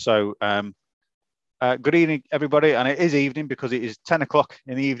So good evening, everybody. And it is evening because it is 10 o'clock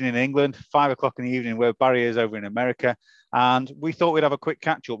in the evening in England, 5 o'clock in the evening where Barry is over in America. And we thought we'd have a quick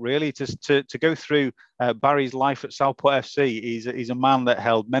catch up, really, to go through Barry's life at Southport FC. He's a man that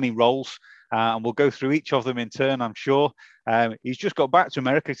held many roles, and we'll go through each of them in turn, I'm sure. He's just got back to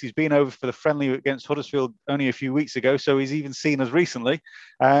America because he's been over for the friendly against Huddersfield only a few weeks ago, so he's even seen us recently.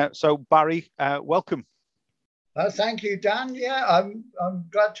 So, Barry, welcome. Thank you, Dan. Yeah, I'm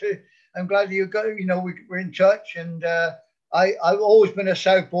glad you go. You know, we're in touch, and I've always been a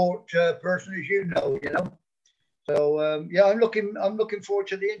Southport person, as you know. So yeah, I'm looking forward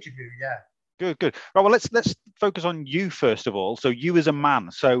to the interview. Yeah. Good. Right. Well, let's focus on you first of all. So you as a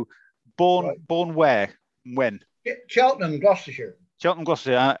man. So born where? When? Cheltenham, Gloucestershire. Cheltenham,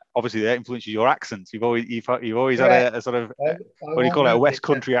 Gloucestershire. Obviously, that influences your accent. You've always had a sort of what do you call it? A West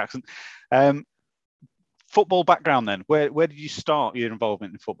Country accent. Football background then. Where did you start your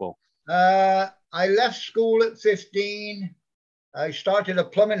involvement in football? I left school at 15. I started a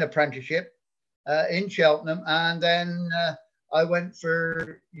plumbing apprenticeship in Cheltenham, and then I went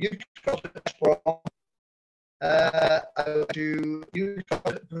for youth at I went to youth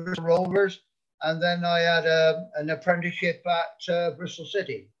at Bristol Rovers, and then I had an apprenticeship at Bristol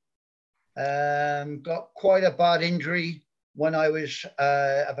City. Got quite a bad injury when I was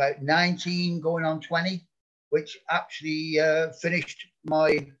about 19, going on 20, which actually finished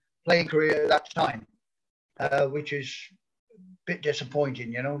my playing career at that time, which is a bit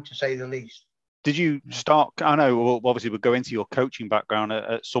disappointing, to say the least. Did you start, I know, well, obviously we'll go into your coaching background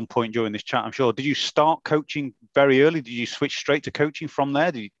at some point during this chat, I'm sure. Did you start coaching very early? Did you switch straight to coaching from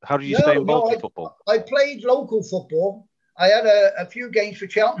there? How did you stay involved in football? I played local football. I had a few games for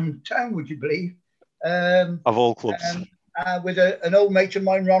Cheltenham Town, would you believe? Of all clubs. With an old mate of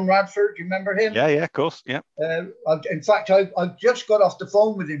mine, Ron Radford. Do you remember him? Yeah, of course. Yeah. In fact, I've just got off the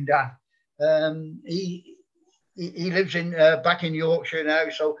phone with him, Dan. He lives back in Yorkshire now.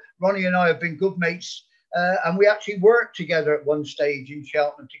 So Ronnie and I have been good mates, and we actually worked together at one stage in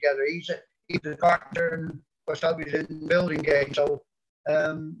Cheltenham together. He's a carpenter, and of course I was in the building game. So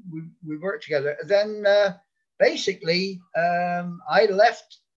we worked together. Then basically, I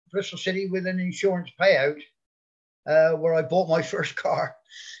left Bristol City with an insurance payout. Where I bought my first car.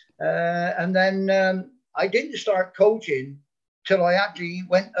 And then I didn't start coaching till I actually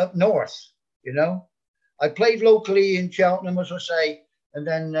went up north, I played locally in Cheltenham, as I say, and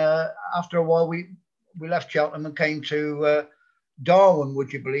then after a while we left Cheltenham and came to Darwin,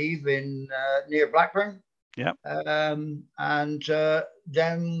 would you believe, in near Blackburn. Yeah. And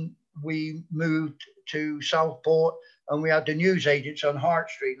then we moved to Southport, and we had the newsagents on Hart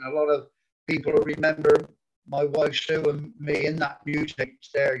Street, and a lot of people remember my wife Sue and me in that music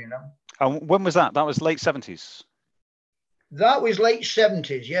there, And when was that? That was late 70s? That was late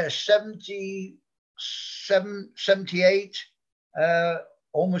 70s, yes, 77, 78,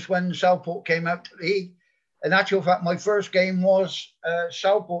 almost when Southport came out to the league. In actual fact, my first game was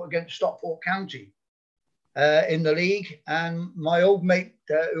Southport against Stockport County in the league. And my old mate,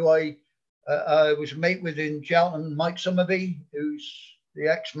 who I was a mate with in Cheltenham, Mike Summerby, who's the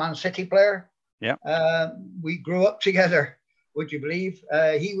ex-Man City player. Yeah. We grew up together, would you believe?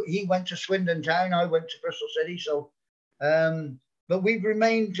 He went to Swindon Town, I went to Bristol City. So, but we've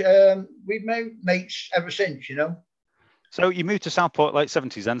remained mates ever since, So you moved to Southport late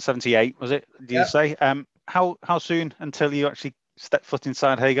 70s then, 78, was it? Did you say? How soon until you actually stepped foot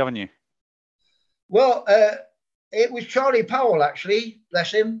inside Hague Avenue? Well, it was Charlie Powell, actually,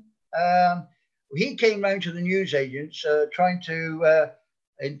 bless him. He came round to the newsagents trying to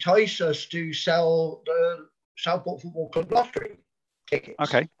entice us to sell the Southport Football Club lottery tickets.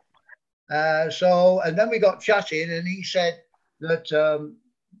 Okay. And then we got chatting, and he said that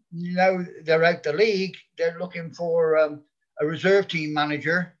now they're out the league, they're looking for a reserve team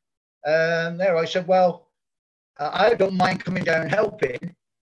manager. There, I said, well, I don't mind coming down and helping,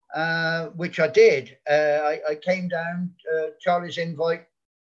 which I did. I came down, Charlie's invite,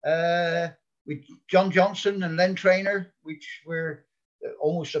 with John Johnson and Len Trainer, which were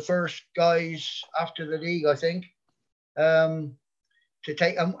almost the first guys after the league, I think, to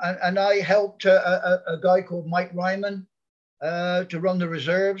take. And I helped a guy called Mike Ryman to run the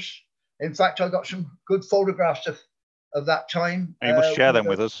reserves. In fact, I got some good photographs of that time. And you must share them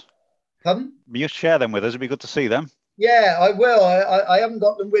with us. Pardon? You must share them with us. It'd be good to see them. Yeah, I will. I haven't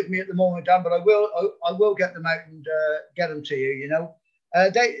got them with me at the moment, Dan, but I will get them out and get them to you.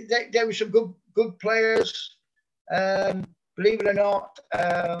 There were some good players. Believe it or not,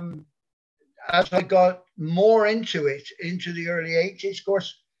 as I got more into the early 80s, of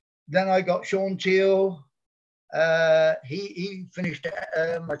course, then I got Sean Teal, He finished,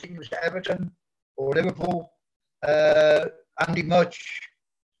 I think it was Everton or Liverpool. Andy Much,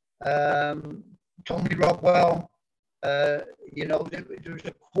 Tony Rockwell. There was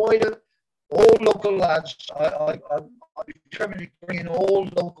quite all local lads. I determined to bring in all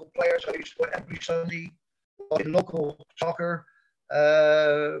local players. I used to go every Sunday in local soccer.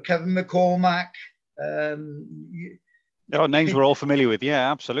 Kevin McCormack. Names we're all familiar with. Yeah,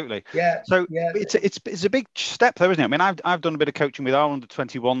 absolutely. Yeah. So yeah. it's a big step, though, isn't it? I mean, I've done a bit of coaching with our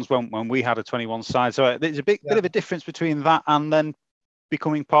under-21s when we had a 21 side. So there's a bit of a difference between that and then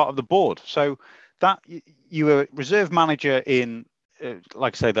becoming part of the board. So that you were reserve manager in,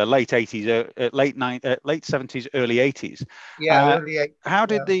 like I say, the late 80s, late 70s, early 80s. Yeah, early 80s.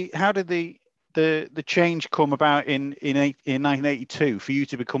 How did the change come about in 1982 for you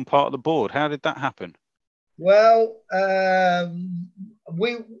to become part of the board? How did that happen? Well,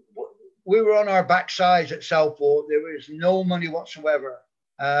 we were on our backsides at Southport. There was no money whatsoever.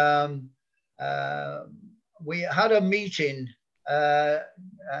 We had a meeting,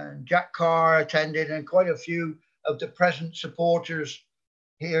 and Jack Carr attended, and quite a few of the present supporters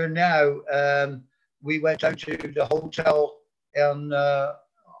here now. We went out to the hotel on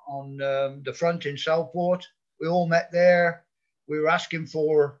the front in Southport. We all met there. We were asking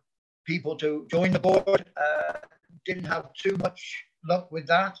for people to join the board. Didn't have too much luck with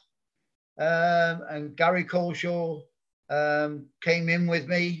that. And Gary Coleshaw came in with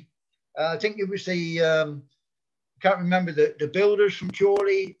me. I think it was can't remember, the builders from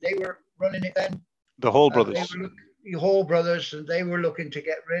Chorley. They were running it then. The Hall brothers. The Hall brothers, and they were looking to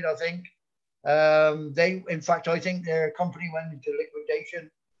get rid, I think. In fact, I think their company went into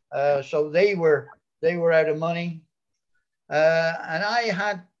liquidation. So they were out of money. And I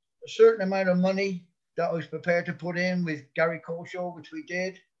had a certain amount of money that I was prepared to put in with Gary Coleshaw, which we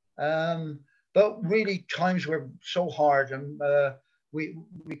did. But really, times were so hard, and we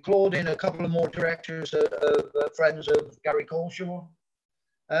clawed in a couple of more directors, friends of Gary Coleshaw.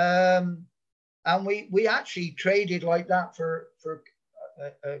 And we actually traded like that for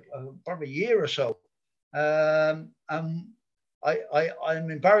probably a year or so. And I'm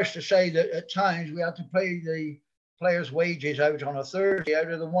embarrassed to say that at times we had to pay the players' wages out on a Thursday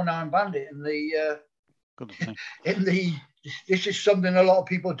out of the one-armed bandit this is something a lot of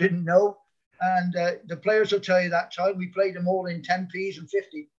people didn't know. And the players will tell you that time we played them all in 10p's and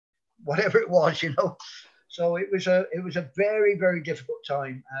 50, whatever it was, So it was a very, very difficult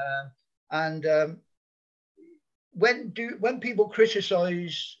time. When people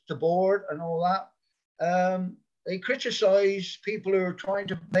criticize the board and all that, they criticize people who are trying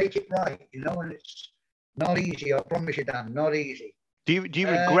to make it right, and it's not easy. I promise you, Dan, not easy. Do you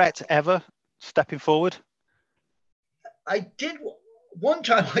regret ever stepping forward? I did. One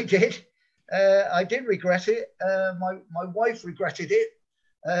time I did. I did regret it. My wife regretted it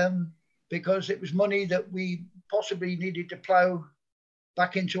because it was money that we possibly needed to plow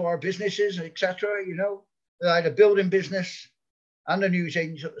back into our businesses, etc. I had a building business and a news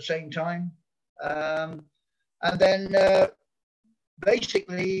agency at the same time. And then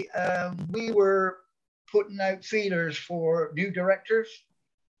basically we were putting out feelers for new directors.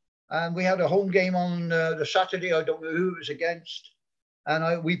 And we had a home game on the Saturday. I don't know who it was against.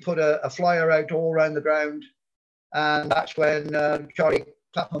 And we put a flyer out all around the ground. And that's when Charlie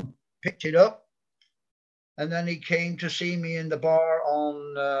Clapham picked it up. And then he came to see me in the bar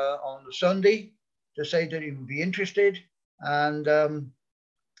on the Sunday to say that he would be interested. And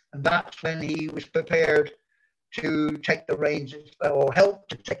that's when he was prepared to take the reins, or help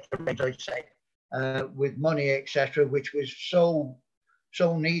to take the reins, I'd say, with money, etc., which was so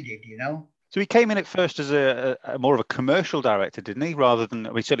needed, So he came in at first as a more of a commercial director, didn't he? Rather than,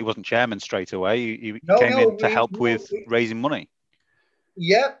 he certainly wasn't chairman straight away. He came in to help with raising money.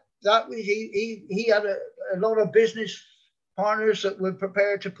 Yeah, that was he had a lot of business partners that were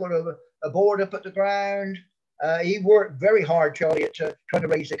prepared to put a board up at the ground. He worked very hard, Charlie, at trying to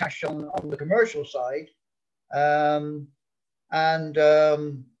raise the cash on the commercial side, and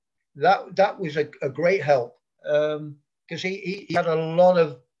that was a great help because he had a lot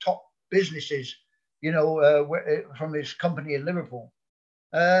of top businesses, from his company in Liverpool,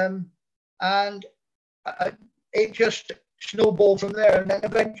 and it just snowballed from there. And then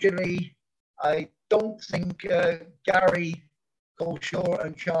eventually, I don't think Gary Coleshaw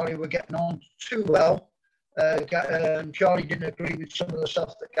and Charlie were getting on too well. Charlie didn't agree with some of the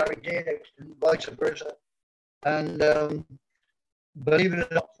stuff that Gary did, and vice versa. And believe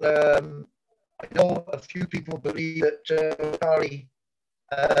it or not, I know a few people believe that Charlie,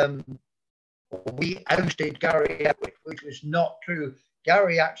 we ousted Gary, which was not true.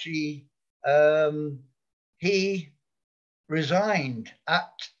 Gary actually he resigned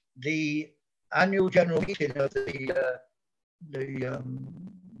at the annual general meeting of the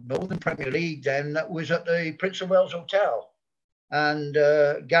Northern Premier League. Then that was at the Prince of Wales Hotel, and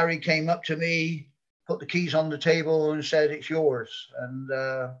Gary came up to me, put the keys on the table, and said, "It's yours."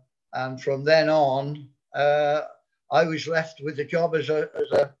 And from then on, I was left with the job as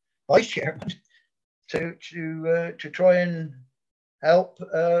a vice chairman to try and help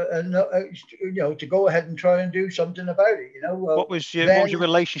and to go ahead and try and do something about it. What was your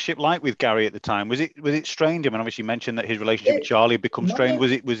relationship like with Gary at the time? Was it strained? I mean, obviously you mentioned that his relationship with Charlie had become strained.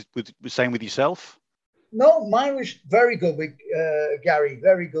 Was it the same with yourself? No, mine was very good with Gary.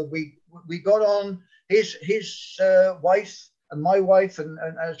 Very good. We got on. His wife and my wife, and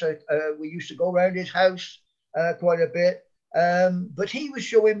as we used to go around his house quite a bit. But he was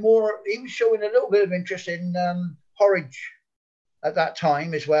showing a little bit of interest in Horwich at that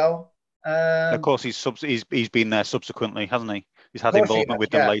time as well. Of course, he's been there subsequently, hasn't he? He's had involvement with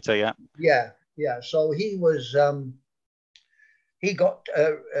them later, yeah. So he was he got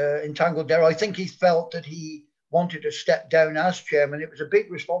entangled there. I think he felt that he wanted to step down as chairman. It was a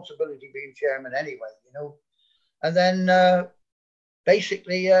big responsibility being chairman anyway, And then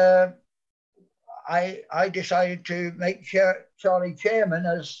basically, I decided to make Charlie chairman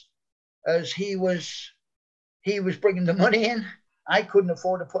as he was bringing the money in. I couldn't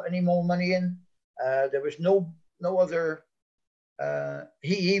afford to put any more money in. There was no other.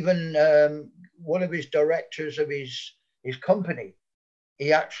 He even one of his directors of his company,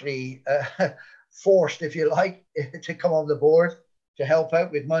 he actually forced, if you like, to come on the board to help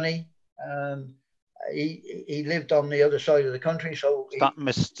out with money. He lived on the other side of the country, so that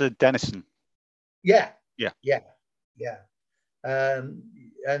Mr. Dennison. Yeah.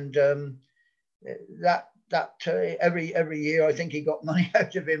 That every year I think he got money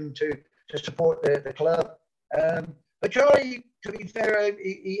out of him to support the club. But Charlie, to be fair,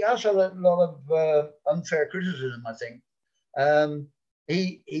 he has a lot of unfair criticism, I think.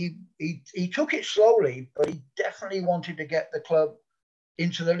 He took it slowly, but he definitely wanted to get the club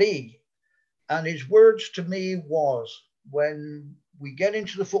into the league. And his words to me was, when we get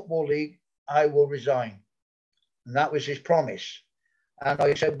into the Football League, I will resign. And that was his promise. And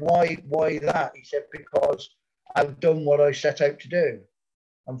I said, why that? He said, because I've done what I set out to do.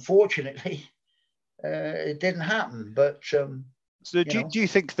 Unfortunately, it didn't happen. But so do you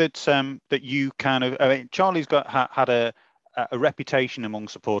think that that you kind of, I mean, Charlie's had a reputation among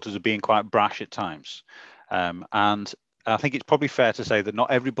supporters of being quite brash at times, and I think it's probably fair to say that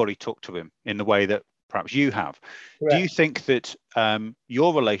not everybody took to him in the way that perhaps you have. Correct. Do you think that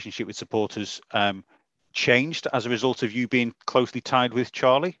your relationship with supporters changed as a result of you being closely tied with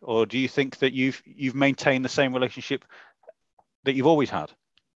Charlie, or do you think that you've maintained the same relationship that you've always had?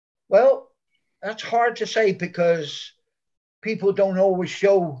 Well, that's hard to say because people don't always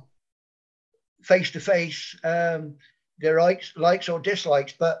show face to face their likes or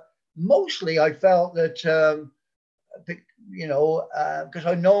dislikes, but mostly I felt that because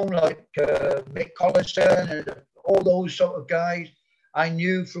I've known like Mick Collison and all those sort of guys. I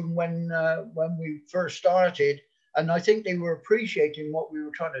knew from when we first started, and I think they were appreciating what we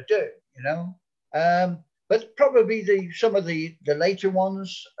were trying to do, But probably some of the later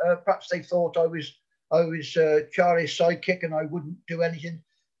ones, perhaps they thought I was Charlie's sidekick and I wouldn't do anything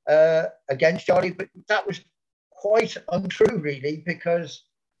against Charlie, but that was quite untrue, really, because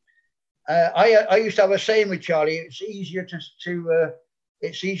I used to have a saying with Charlie: it's easier to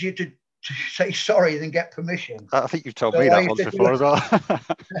say sorry than get permission. I think you've told me that once before as well.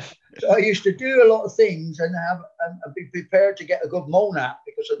 So I used to do a lot of things and be prepared to get a good moan at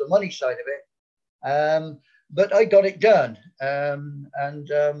because of the money side of it. But I got it done. There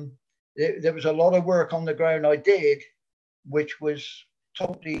was a lot of work on the ground I did, which was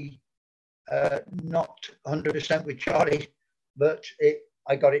totally not 100% with Charlie, but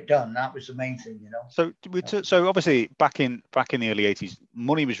I got it done. That was the main thing, So obviously back in the early 80s,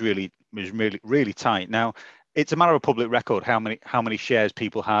 money was really tight. Now it's a matter of public record how many shares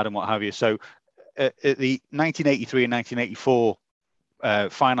people had and what have you. So at the 1983 and 1984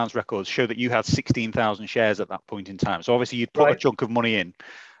 finance records show that you had 16,000 shares at that point in time. So obviously you'd put a chunk of money in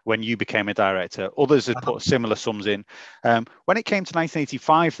when you became a director. Others had put similar sums in. When it came to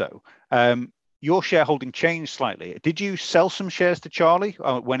 1985, though, your shareholding changed slightly. Did you sell some shares to Charlie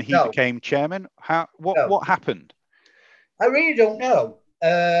when he became chairman? What happened? I really don't know.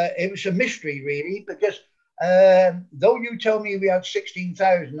 It was a mystery, really, because though you tell me we had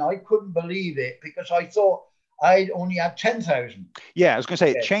 16,000, I couldn't believe it because I thought I'd only had 10,000. Yeah, I was going to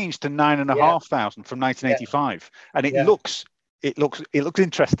say it changed to 9,500 from 1985, and it looks it looks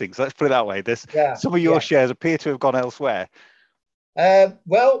interesting. So let's put it that way. Some of your shares appear to have gone elsewhere.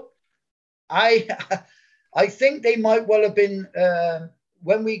 Well, I I think they might well have been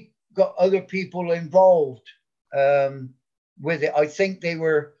when we got other people involved with it. I think they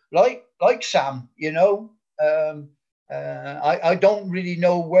were like Sam, you know. I don't really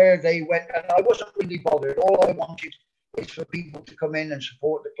know where they went, and I wasn't really bothered. All I wanted is for people to come in and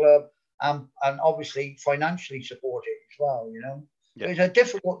support the club, and obviously financially support it as well. You know, it's a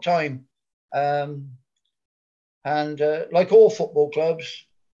difficult time, and like all football clubs,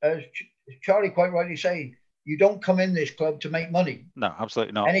 as Charlie quite rightly said, you don't come in this club to make money. No,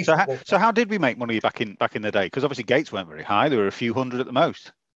 absolutely not. So how did we make money back in the day? Because obviously gates weren't very high; there were a few hundred at the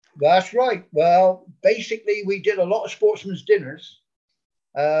most. That's right. Well, basically, we did a lot of sportsmen's dinners,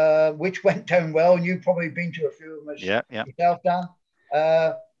 which went down well, and you've probably been to a few of them yourself, Dan.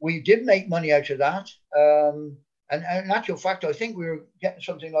 We did make money out of that, and in actual fact, I think we were getting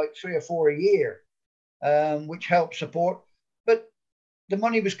something like 3 or 4 a year, which helped support. But the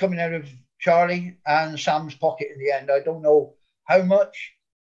money was coming out of Charlie and Sam's pocket in the end. I don't know how much,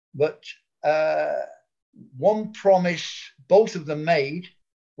 but one promise both of them made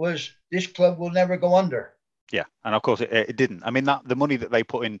was this club will never go under. Yeah, and of course it didn't. I mean, the money that they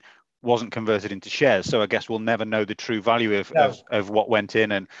put in wasn't converted into shares, so I guess we'll never know the true value of what went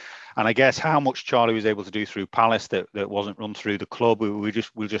in, and I guess how much Charlie was able to do through Palace that wasn't run through the club.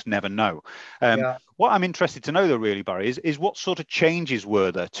 We'll just never know. What I'm interested to know though, really, Barry, is what sort of changes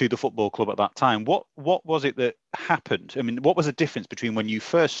were there to the football club at that time? What was it that happened? I mean, what was the difference between when you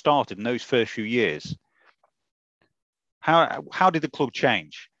first started in those first few years? How did the club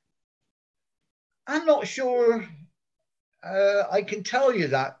change? I'm not sure I can tell you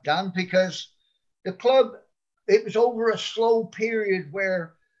that, Dan, because the club, it was over a slow period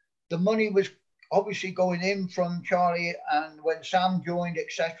where the money was obviously going in from Charlie, and when Sam joined,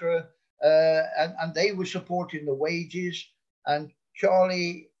 etc., and they were supporting the wages, and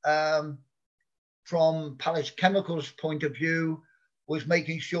Charlie, from Palace Chemicals' point of view, was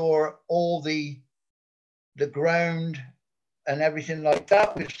making sure all the ground and everything like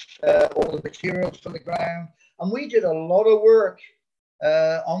that was all the materials for the ground, and we did a lot of work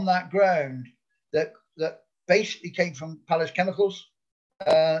on that ground that basically came from Palace Chemicals.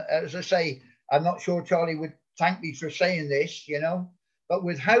 As I say, I'm not sure Charlie would thank me for saying this, you know, but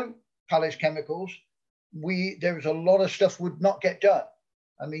without Palace Chemicals, there was a lot of stuff would not get done.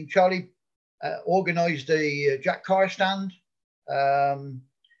 I mean, Charlie organised the Jack Carr stand.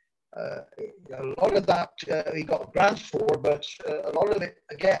 A lot of that he got grants for, but a lot of it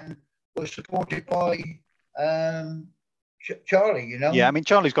again was supported by Charlie, you know. Yeah, I mean,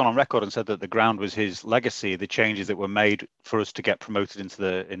 Charlie's gone on record and said that the ground was his legacy. The changes that were made for us to get promoted into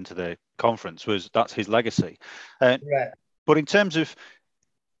the conference that's his legacy. Right. But in terms of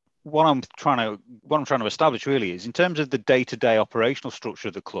what I'm trying to establish really is in terms of the day-to-day operational structure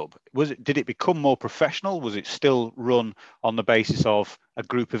of the club, did it become more professional? Was it still run on the basis of a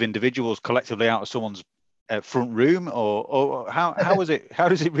group of individuals collectively out of someone's front room, or how was it? How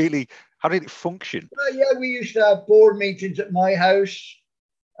did it function? Yeah, we used to have board meetings at my house,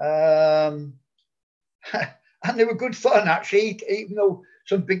 and they were good fun actually, even though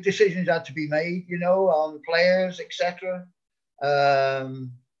some big decisions had to be made, you know, on players, etc.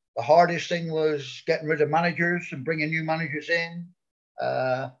 The hardest thing was getting rid of managers and bringing new managers in.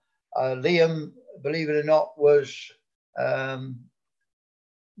 Liam, believe it or not, was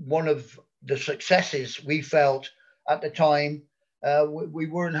one of the successes we felt at the time. We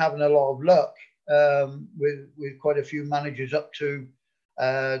weren't having a lot of luck with quite a few managers up to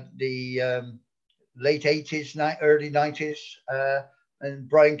the late 80s, early 90s. And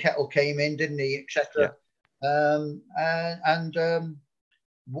Brian Kettle came in, didn't he, etc. Yeah.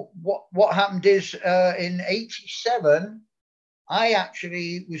 What happened is in 87, I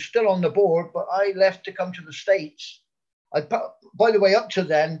actually was still on the board, but I left to come to the States. By the way, up to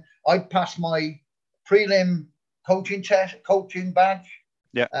then, I'd passed my prelim coaching badge.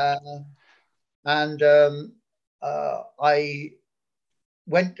 Yeah. And I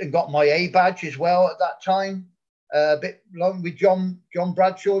went and got my A badge as well at that time. A bit long with John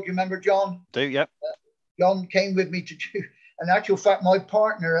Bradshaw. Do you remember John? Do, yeah. John came with me to do. In actual fact, my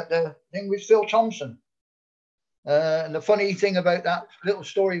partner at the thing was Phil Thompson. And the funny thing about that little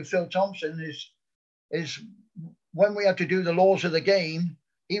story of Phil Thompson is when we had to do the laws of the game,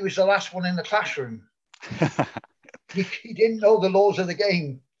 he was the last one in the classroom. he didn't know the laws of the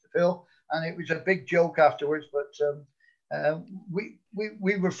game, Phil, and it was a big joke afterwards. But we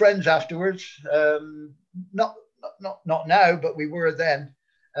were friends afterwards. Not now, but we were then.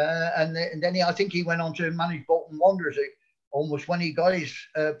 And then I think he went on to manage Bolton Wanderers almost 20 guys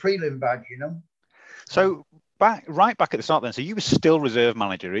prelim badge, you know. So right back at the start then, so you were still reserve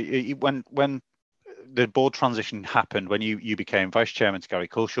manager when the board transition happened, when you became vice chairman to Gary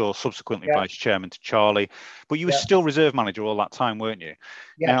Culshaw, subsequently vice chairman to Charlie, but you were still reserve manager all that time, weren't you?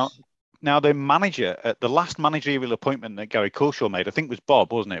 Yes. Now the manager at the last managerial appointment that Gary Culshaw made, I think was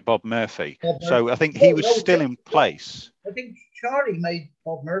Bob, wasn't it? Bob Murphy. So I think he was still in place. I think Charlie made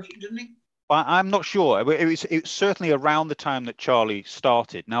Bob Murphy, didn't he? I'm not sure. It was certainly around the time that Charlie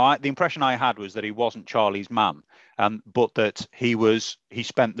started. Now, the impression I had was that he wasn't Charlie's man, but that he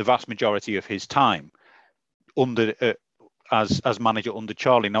spent the vast majority of his time under as manager under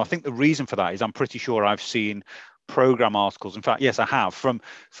Charlie. Now, I think the reason for that is I'm pretty sure I've seen program articles. In fact, yes, I have from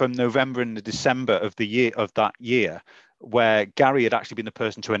November and December of that year, where Gary had actually been the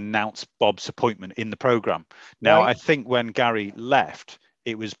person to announce Bob's appointment in the program. Now, I think when Gary left,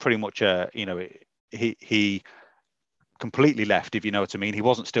 it was pretty much he completely left, if you know what I mean. He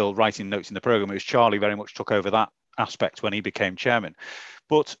wasn't still writing notes in the program. It was Charlie very much took over that aspect when he became chairman.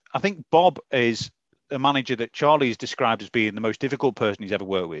 But I think Bob is a manager that Charlie's described as being the most difficult person he's ever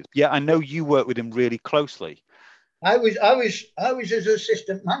worked with. Yeah, I know you work with him really closely. I was his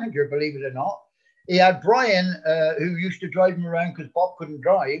assistant manager, believe it or not. He had Brian, who used to drive him around because Bob couldn't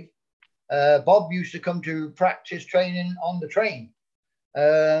drive. Bob used to come to practice training on the train.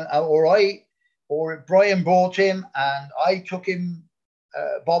 Or Brian brought him and I took him,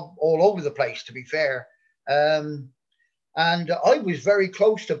 Bob, all over the place, to be fair. And I was very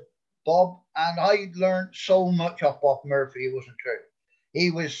close to Bob, and I learned so much off Bob Murphy. It wasn't true.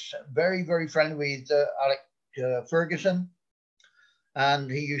 He was very, very friendly with Alex Ferguson,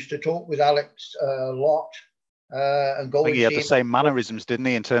 and he used to talk with Alex a lot. And go. I think he had the same mannerisms, didn't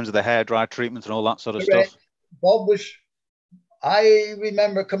he, in terms of the hair dry treatment and all that sort of stuff? Bob was. I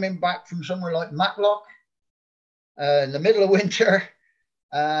remember coming back from somewhere like Matlock in the middle of winter,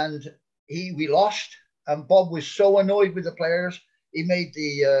 and we lost. And Bob was so annoyed with the players, he made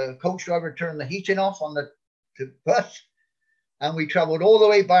the coach driver turn the heating off on the bus, and we travelled all the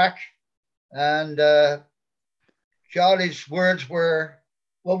way back. And Charlie's words were,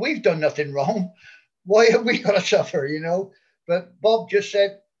 "Well, we've done nothing wrong. Why have we got to suffer?" You know. But Bob just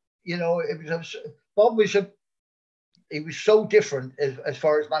said, you know, Bob was he was so different as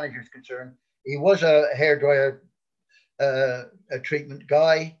far as manager is concerned. He was a hairdryer a treatment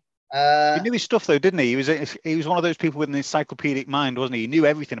guy. He knew his stuff, though, didn't he? He was one of those people with an encyclopedic mind, wasn't he? He knew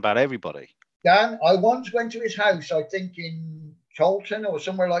everything about everybody. Dan, I once went to his house, I think in Charlton or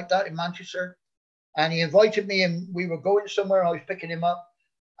somewhere like that in Manchester, and he invited me, and we were going somewhere. I was picking him up,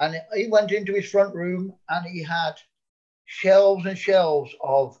 and he went into his front room, and he had shelves and shelves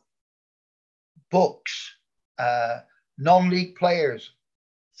of books, non-league players,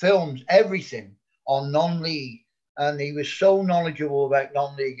 films, everything on non-league. And he was so knowledgeable about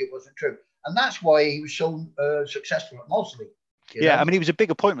non-league, it wasn't true. And that's why he was so successful at Mosley. Yeah, know? I mean, he was a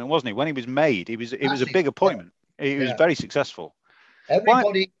big appointment, wasn't he? When he was made, it was a big appointment. He was very successful.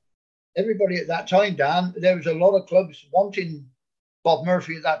 Everybody at that time, Dan, there was a lot of clubs wanting Bob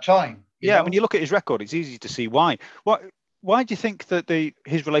Murphy at that time. You know? When you look at his record, it's easy to see why. Why do you think that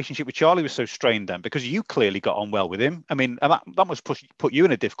his relationship with Charlie was so strained then? Because you clearly got on well with him. I mean, that must put you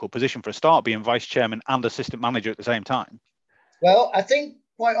in a difficult position for a start, being vice chairman and assistant manager at the same time. Well, I think,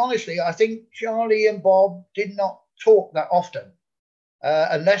 quite honestly, Charlie and Bob did not talk that often,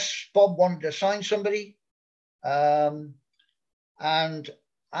 unless Bob wanted to sign somebody. And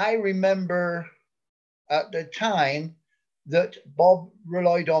I remember at the time that Bob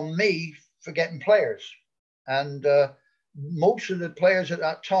relied on me for getting players. And most of the players at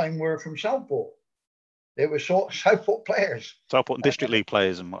that time were from Southport. They were Southport players. Southport and District League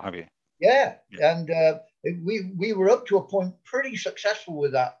players and what have you. Yeah. And we were up to a point pretty successful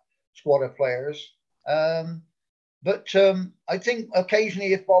with that squad of players. But I think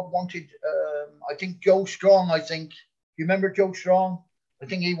occasionally if Bob wanted, I think Joe Strong, you remember Joe Strong? I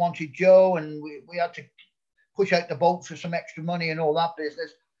think he wanted Joe, and we had to push out the boat for some extra money and all that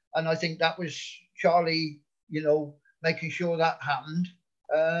business. And I think that was Charlie, you know, making sure that happened.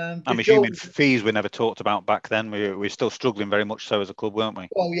 I'm assuming fees were never talked about back then. We were still struggling very much so as a club, weren't we?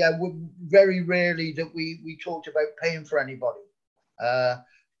 Oh, yeah. Very rarely that we talked about paying for anybody.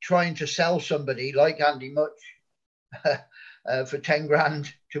 Trying to sell somebody like Andy Much for 10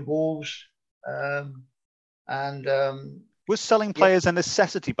 grand to Wolves. Was selling players a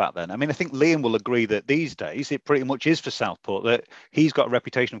necessity back then? I mean, I think Liam will agree that these days it pretty much is for Southport, that he's got a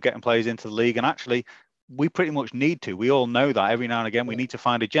reputation of getting players into the league, and actually we pretty much need to. We all know that every now and again we need to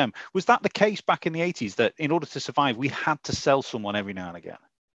find a gem. Was that the case back in the 80s, that in order to survive we had to sell someone every now and again?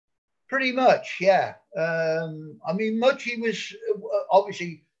 Pretty much, yeah. I mean, Mudgee was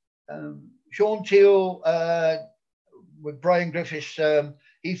obviously Sean Teal with Brian Griffiths.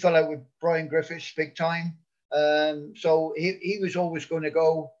 He fell out with Brian Griffiths big time. So he was always going to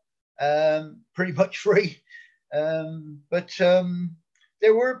go pretty much free. But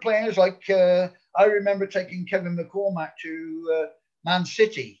there were players like I remember taking Kevin McCormack to Man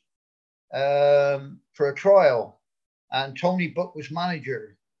City for a trial, and Tony Buck was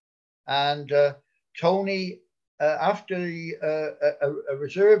manager. And Tony, after a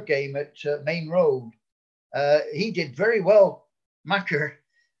reserve game at Main Road, he did very well, Macker.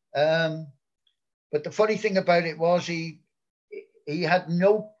 But the funny thing about it was he had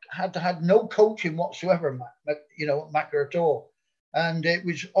no coaching whatsoever, Macker at all, and it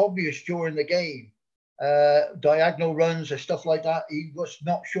was obvious during the game, diagonal runs or stuff like that, he was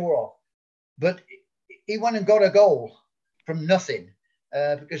not sure of. But he went and got a goal from nothing.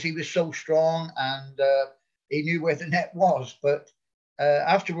 Because he was so strong and he knew where the net was. But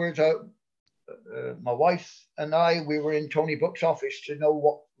afterwards, my wife and we were in Tony Buck's office to know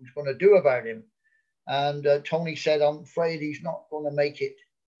what he was going to do about him. And Tony said, I'm afraid he's not going to make it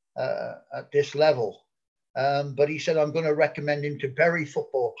at this level. But he said, I'm going to recommend him to Bury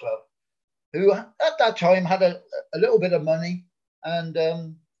Football Club, who at that time had a little bit of money. And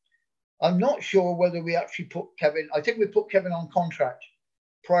I'm not sure whether we actually put Kevin, I think we put Kevin on contract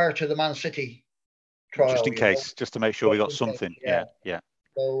prior to the Man City trial. Just in case, just to make sure we got something. Yeah.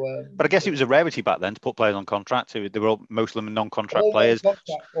 So, but I guess it was a rarity back then to put players on contract. They were most of them non-contract players.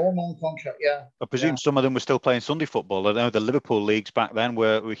 All non-contract, yeah. I presume some of them were still playing Sunday football. I know the Liverpool leagues back then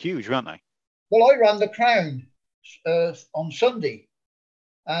were huge, weren't they? Well, I ran the Crown on Sunday,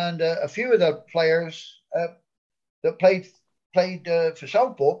 and a few of the players that played for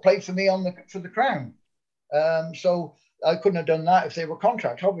Southport played for me for the Crown. So I couldn't have done that if they were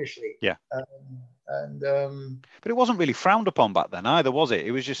contracts, obviously. Yeah. But it wasn't really frowned upon back then either, was it?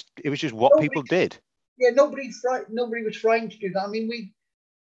 It was just what people did. Yeah, nobody was frightened to do that. I mean,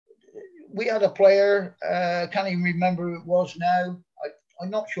 we had a player, can't even remember who it was now. I'm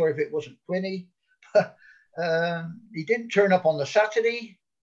not sure if it wasn't Quinny, but he didn't turn up on the Saturday,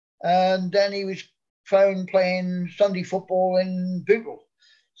 and then he was found playing Sunday football in Bootle.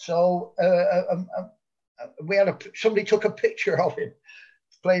 So somebody took a picture of him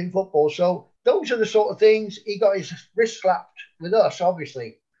playing football. So those are the sort of things. He got his wrist slapped with us,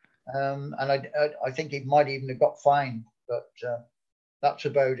 obviously, and I think he might even have got fined, but that's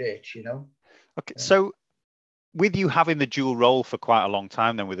about it, Okay, so with you having the dual role for quite a long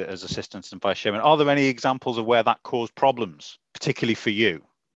time then with it as assistant and vice chairman, are there any examples of where that caused problems, particularly for you?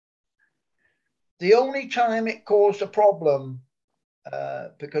 The only time it caused a problem,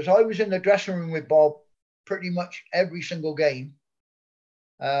 because I was in the dressing room with Bob pretty much every single game.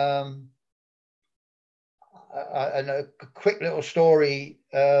 And a quick little story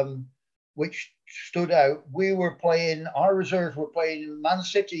which stood out. Our reserves were playing Man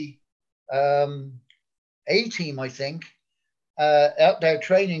City A team, I think, out their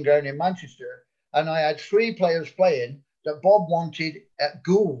training ground in Manchester. And I had 3 players playing that Bob wanted at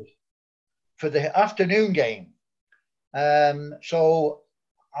Goole for the afternoon game. So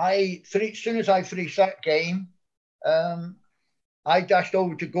as soon as I finished that game, I dashed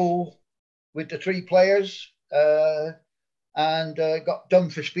over to Goole with the 3 players and got done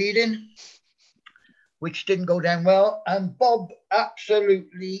for speeding, which didn't go down well. And Bob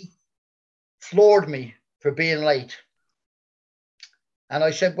absolutely floored me for being late. And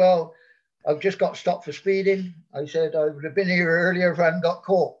I said, well, I've just got stopped for speeding. I said, I would have been here earlier if I hadn't got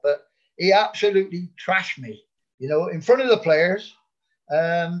caught. But he absolutely trashed me, in front of the players,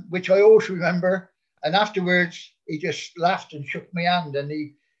 which I always remember. And afterwards, he just laughed and shook my hand. And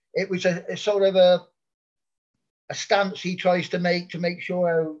it was a sort of a stance he tries to make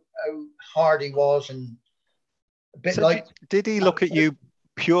sure how hard he was. And a bit so like... Did he look at you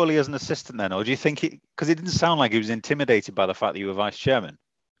purely as an assistant then? Or do you think because it didn't sound like he was intimidated by the fact that you were vice chairman?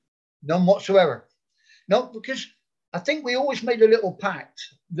 None whatsoever. No, because I think we always made a little pact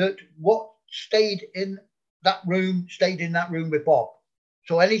that what stayed in that room with Bob.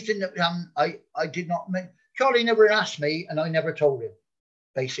 So anything that I did not make, Charlie never asked me and I never told him,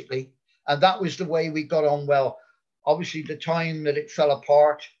 basically. And that was the way we got on well. Obviously, the time that it fell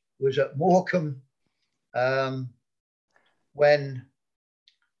apart was at Morecambe when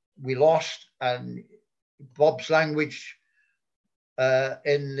we lost, and Bob's language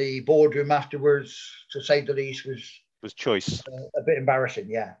in the boardroom afterwards, to say the least, was choice. A bit embarrassing,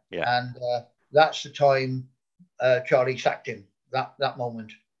 yeah. And that's the time Charlie sacked him, that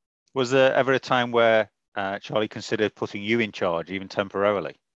moment. Was there ever a time where Charlie considered putting you in charge, even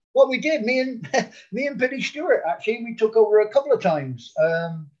temporarily? Well, we did. Me and me and Billy Stewart actually we took over a couple of times.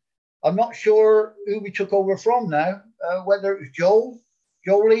 I'm not sure who we took over from now, whether it was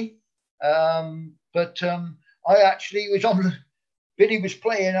Jolie, but I actually was on the. Billy was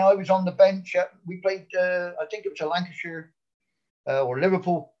playing. I was on the bench. We played. I think it was a Lancashire or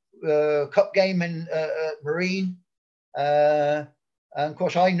Liverpool Cup game in Marine. And of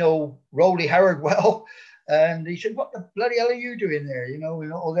course, I know Rowley Howard well. And he said, "What the bloody hell are you doing there?"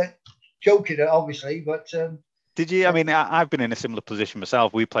 All that joking, obviously. But did you? I mean, I've been in a similar position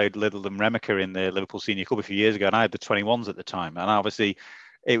myself. We played Little and Remica in the Liverpool Senior Cup a few years ago, and I had the 21s at the time. And obviously,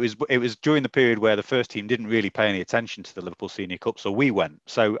 it was during the period where the first team didn't really pay any attention to the Liverpool Senior Cup, so we went.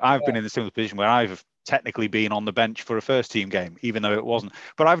 So I've been in a similar position where I've technically been on the bench for a first team game, even though it wasn't.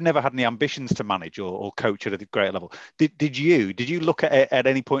 But I've never had any ambitions to manage or coach at a great level. Did you look at it at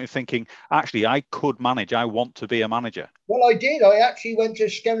any point of thinking, actually, I could manage, I want to be a manager? Well, I did. I actually went to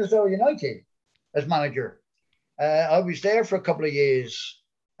Skenesdale United as manager. I was there for a couple of years.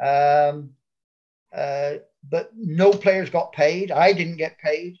 But no players got paid. I didn't get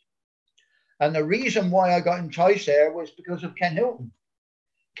paid. And the reason why I got enticed there was because of Ken Hilton.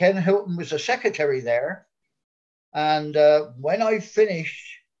 Ken Hilton was a secretary there. And when I finished,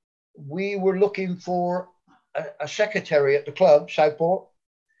 we were looking for a secretary at the club, Southport.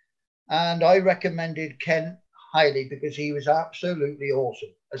 And I recommended Ken highly because he was absolutely awesome.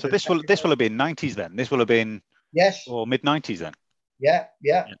 So this will have been 90s then? This will have been... Yes. Or mid-90s then? Yeah.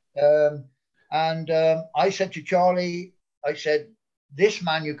 And I said to Charlie, I said, this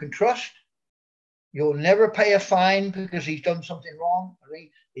man you can trust. You'll never pay a fine because he's done something wrong. I mean,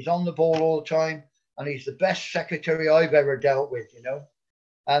 he's on the ball all the time. And he's the best secretary I've ever dealt with,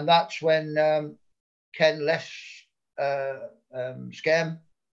 And that's when Ken left Skem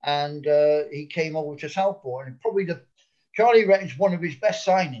and he came over to Southport. And probably Charlie reckons one of his best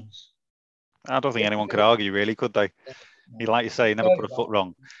signings. I don't think anyone could argue, really, could they? No. Like you say, never put a foot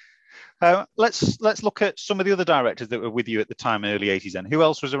wrong. Let's look at some of the other directors that were with you at the time, early 80s then. Who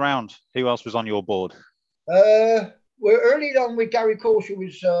else was around? Who else was on your board? Well, early on with Gary Coulter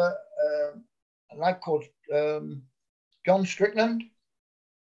was a lad called John Strickland.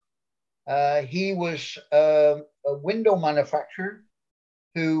 He was a window manufacturer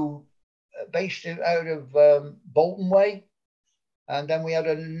who based it out of Bolton Way. And then we had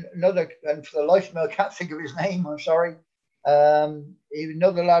another, and for the life of me, I can't think of his name, I'm sorry.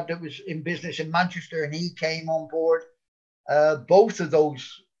 Another lad that was in business in Manchester, and he came on board. Both of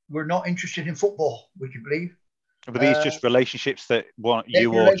those were not interested in football, would you believe? Were these just relationships that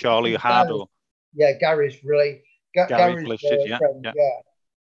you or Charlie had? Or? Yeah, Gary's relationships, friend,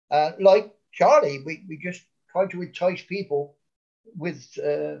 yeah. Like Charlie, we just tried to entice people with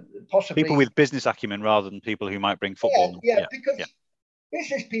possibly... People with business acumen rather than people who might bring football. Yeah, because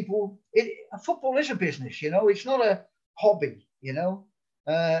business people, football is a business, It's not a hobby,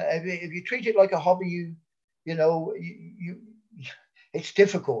 If you treat it like a hobby, it's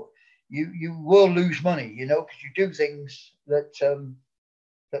difficult. You will lose money, because you do things that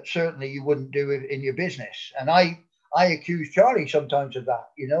certainly you wouldn't do in your business. And I accuse Charlie sometimes of that,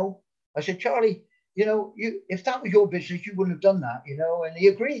 I said, Charlie, if that was your business, you wouldn't have done that, and he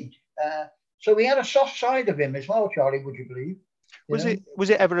agreed. So we had a soft side of him as well, Charlie, would you believe? Was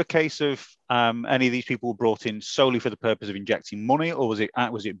it ever a case of any of these people were brought in solely for the purpose of injecting money, or was it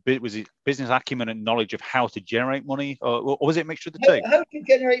business acumen and knowledge of how to generate money, or was it a mixture of the two? How to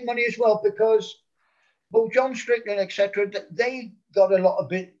generate money as well, because both John Strickland, etc., they got a lot of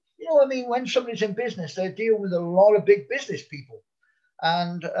bit. When somebody's in business, they deal with a lot of big business people,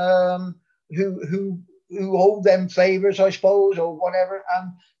 and who hold them favors, I suppose, or whatever. And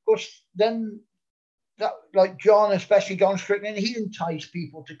of course, then. That, like John, especially John Strickland, he enticed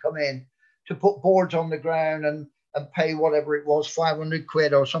people to come in to put boards on the ground and pay whatever it was, 500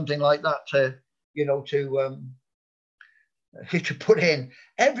 quid or something like that to put in.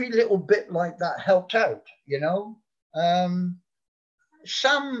 Every little bit like that helped out,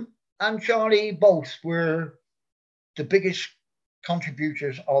 Sam and Charlie both were the biggest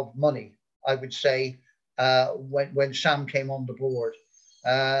contributors of money, I would say, when Sam came on the board.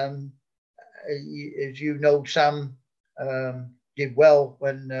 As you know, Sam did well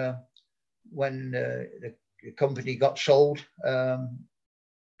when the company got sold.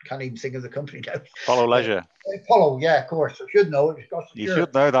 Can't even think of the company now. Apollo Leisure. Apollo, yeah, of course. I should know it. You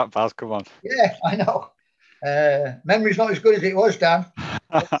should know that, Baz. Come on. Yeah, I know. Memory's not as good as it was, Dan.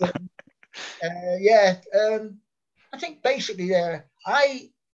 But, I think basically there, I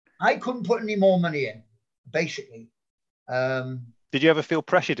couldn't put any more money in. Basically. Did you ever feel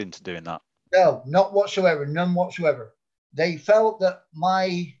pressured into doing that? No, not whatsoever. None whatsoever. They felt that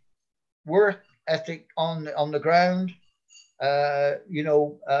my work ethic on the ground.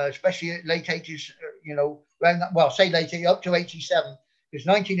 Especially at late 80s, around that, well, say late up to 87, because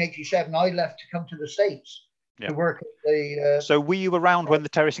 1987 I left to come to the States to work at the. So were you around when the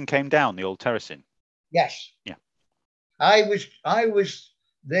terracing came down, the old terracing? Yes. Yeah. I was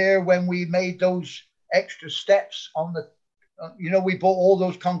there when we made those extra steps on the. We bought all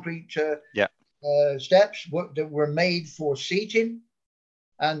those concrete steps that were made for seating,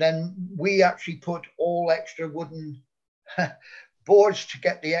 and then we actually put all extra wooden boards to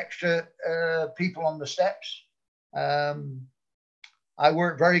get the extra people on the steps. I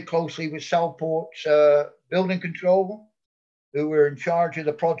worked very closely with Southport's building control, who were in charge of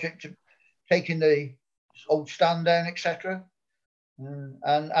the project, taking the old stand down, etc.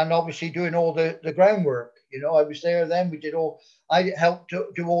 And obviously doing all the groundwork. I was there then. We did all. I helped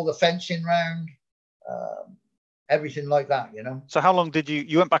do all the fencing round, everything like that. So how long did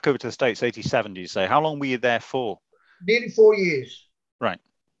you went back over to the States? 87, did you say? How long were you there for? Nearly 4 years. Right.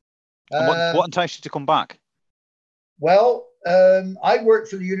 And what enticed you to come back? Well, I worked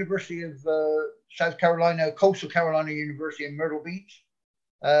for the University of South Carolina, Coastal Carolina University in Myrtle Beach.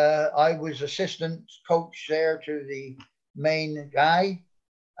 I was assistant coach there to the main guy.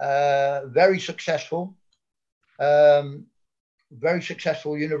 Very successful. Very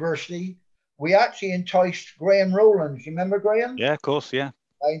successful university. We actually enticed Graham Rowlands. You remember Graham? Yeah, of course, yeah.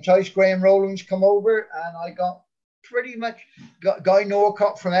 I enticed Graham Rowlands to come over, and I got pretty much Guy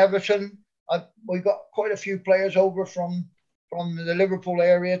Norcott from Everton. We got quite a few players over from the Liverpool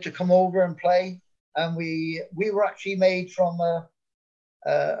area to come over and play, and we were actually made from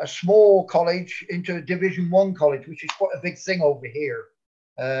a small college into a Division 1 college, which is quite a big thing over here.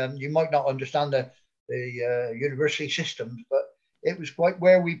 You might not understand the university systems, but it was quite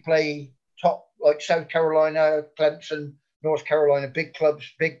where we play top, like South Carolina, Clemson, North Carolina, big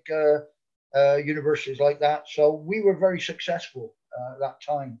clubs, big universities like that. So we were very successful at that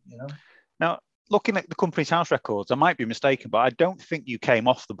time, Now, looking at the company's house records, I might be mistaken, but I don't think you came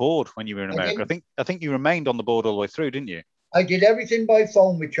off the board when you were in America. I think you remained on the board all the way through, didn't you? I did everything by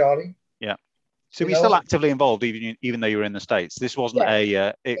phone with Charlie. Yeah. So you're still actively involved, even though you were in the States. This wasn't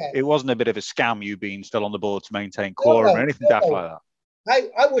it wasn't a bit of a scam, you being still on the board to maintain quorum or anything daft like that.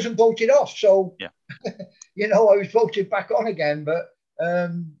 I wasn't voted off, so I was voted back on again. But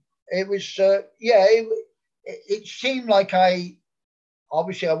it was it seemed like I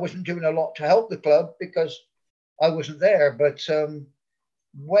wasn't doing a lot to help the club because I wasn't there. But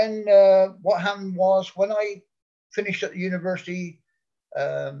when what happened was when I finished at the university,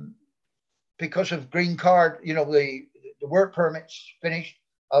 because of green card, the work permits finished.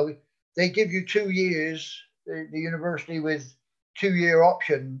 They give you 2 years, the university, with 2-year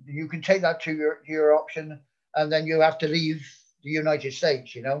option. You can take that 2-year option, and then you have to leave the United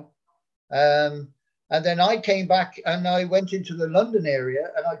States, and then I came back and I went into the London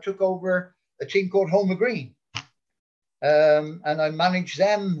area and I took over a team called Homer Green. And I managed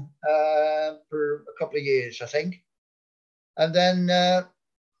them for a couple of years, I think. And then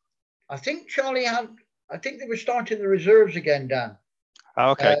I think they were starting the reserves again, Dan.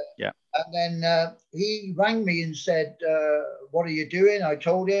 Okay, yeah. And then he rang me and said, what are you doing? I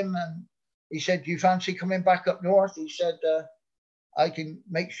told him, and he said, do you fancy coming back up north? He said, I can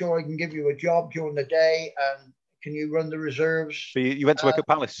make sure I can give you a job during the day, and can you run the reserves? So you went to work at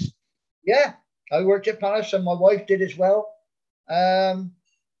Palace? Yeah, I worked at Palace, and my wife did as well. And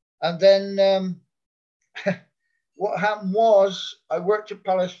then what happened was I worked at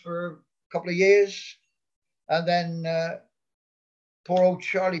Palace for a couple of years, and then poor old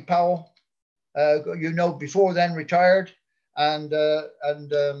Charlie Powell, before then retired, and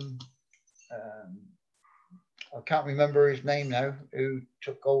I can't remember his name now, who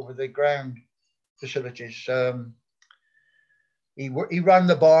took over the ground facilities. He ran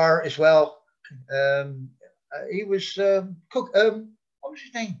the bar as well. He was cook. What was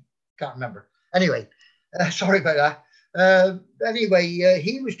his name? Can't remember. Anyway, sorry about that. Anyway,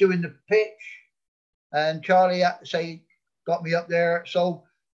 he was doing the pitch, and Charlie got me up there. So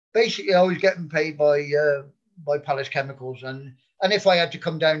basically, I was getting paid by Palace Chemicals, and if I had to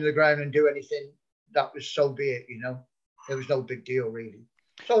come down to the ground and do anything, that was so be it. There was no big deal really.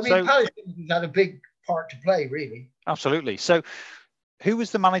 So Palace Chemicals had a big part to play, really. Absolutely. So, who was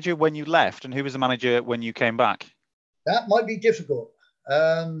the manager when you left, and who was the manager when you came back? That might be difficult.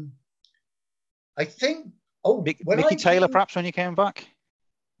 I think. Mickey Taylor, perhaps, when you came back.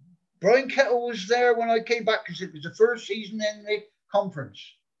 Brian Kettle was there when I came back because it was the first season in the conference.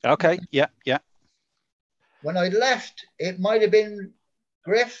 Okay. Yeah. When I left, it might have been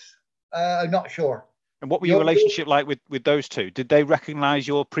Griff. I'm not sure. And what were your relationship like with those two? Did they recognise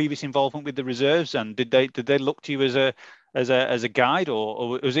your previous involvement with the reserves, and did they look to you as a guide,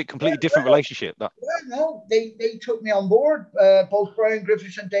 or was it a completely different relationship? That no, they took me on board. Both Brian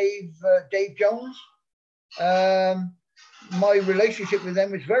Griffiths and Dave Jones. My relationship with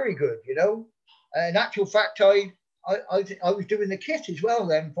them was very good. In actual fact, I was doing the kit as well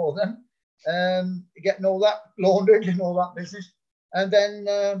then for them, getting all that laundered and all that business, and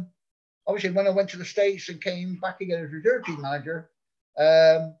then. Obviously, when I went to the States and came back again as reserve team manager,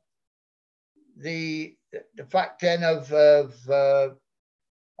 the fact then of I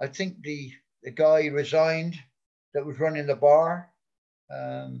think the guy resigned that was running the bar.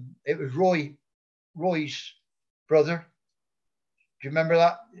 It was Roy's brother. Do you remember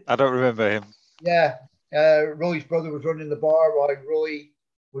that? I don't remember him. Yeah, Roy's brother was running the bar while Roy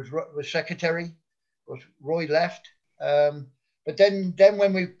was secretary. Roy left. But then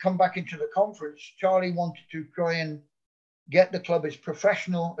when we come back into the conference, Charlie wanted to try and get the club as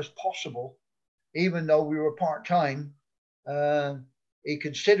professional as possible, even though we were part-time. He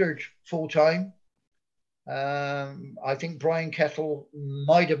considered full-time. I think Brian Kettle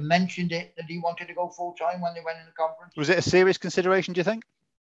might have mentioned it, that he wanted to go full-time when they went in the conference. Was it a serious consideration, do you think?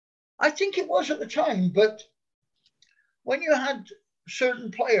 I think it was at the time, but when you had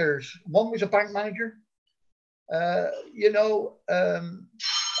certain players, one was a bank manager,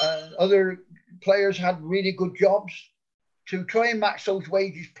 other players had really good jobs. To try and match those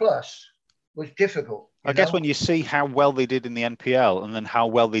wages plus was difficult. I guess when you see how well they did in the NPL and then how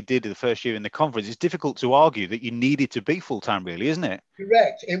well they did in the first year in the conference, it's difficult to argue that you needed to be full-time, really, isn't it?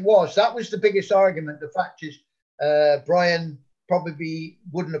 Correct. It was. That was the biggest argument. The fact is, Brian probably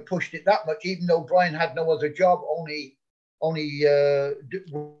wouldn't have pushed it that much, even though Brian had no other job, only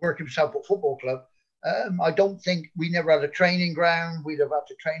work himself at football club. I don't think we never had a training ground. We'd have had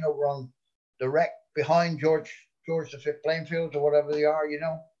to train over on the rec behind George V playing fields or whatever they are,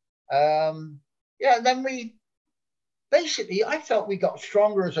 then I felt we got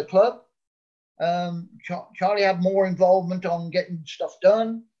stronger as a club. Charlie had more involvement on getting stuff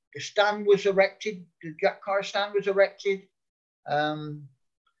done. The stand was erected. The Jack Carr stand was erected. While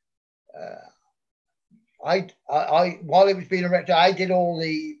it was being erected, I did all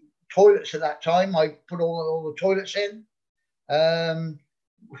the toilets at that time. I put all the toilets in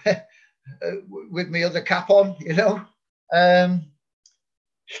with my other cap on,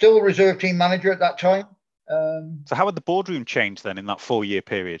 still a reserve team manager at that time. So how had the boardroom changed then in that 4-year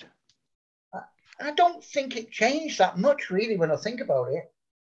period? I don't think it changed that much, really, when I think about it.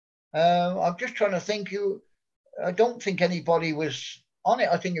 I'm just trying to think. I don't think anybody was on it.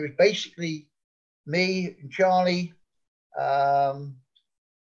 I think it was basically me and Charlie.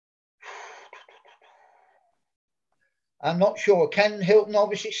 I'm not sure. Ken Hilton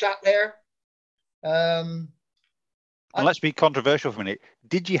obviously sat there. And let's be controversial for a minute.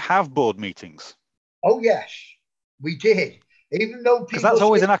 Did you have board meetings? Oh, yes, we did. Even though because that's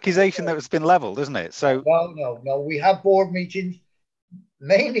always an accusation that has been levelled, isn't it? So no. We have board meetings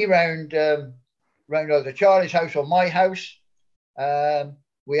mainly around either Charlie's house or my house.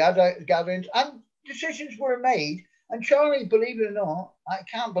 We had gatherings and decisions were made. And Charlie, believe it or not, I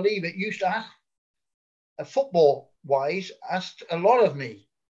can't believe it, used to ask, football-wise, asked a lot of me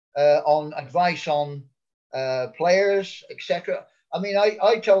on advice on players, etc. I mean,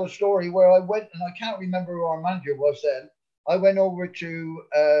 I tell a story where I went, and I can't remember who our manager was then. I went over to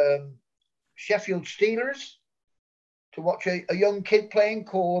Sheffield Steelers to watch a young kid playing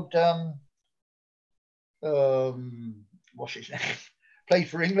called, what's his name? Plays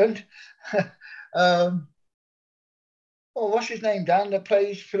for England. What's his name, Dan? That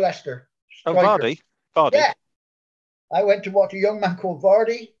plays for Leicester. Striker. Oh, Vardy. Yeah. I went to watch a young man called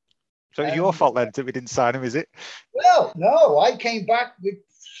Vardy. So it's your fault then that we didn't sign him, is it? Well, no. I came back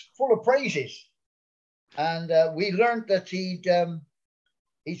full of praises. And we learned that he'd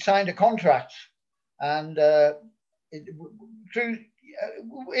signed a contract. And in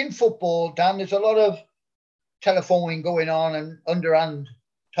football, Dan, there's a lot of telephoning going on and underhand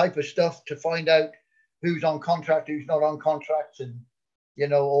type of stuff to find out who's on contract, who's not on contract, and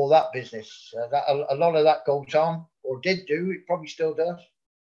all that business. A lot of that goes on, or did do. It probably still does.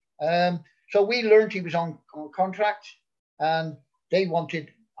 So we learned he was on contract, and they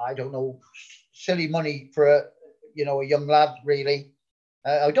wanted, I don't know, silly money for a young lad, really.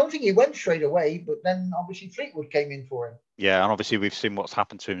 I don't think he went straight away, but then obviously Fleetwood came in for him. Yeah, and obviously we've seen what's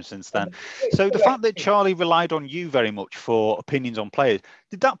happened to him since then. So the fact that Charlie relied on you very much for opinions on players,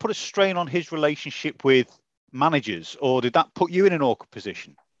 did that put a strain on his relationship with managers, or did that put you in an awkward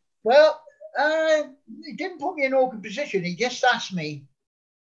position? Well, he didn't put me in an awkward position. He just asked me,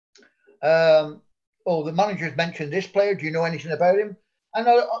 oh, the manager's mentioned this player. Do you know anything about him? And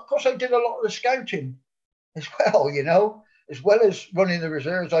of course, I did a lot of the scouting as well. As well as running the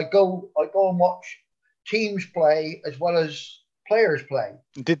reserves, I go and watch teams play as well as players play.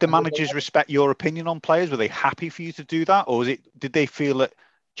 Did the managers respect your opinion on players? Were they happy for you to do that, or did they feel that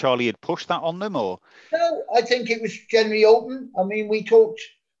Charlie had pushed that on them? Or no, I think it was generally open. I mean, we talked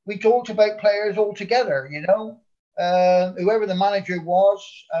about players all together. Whoever the manager was,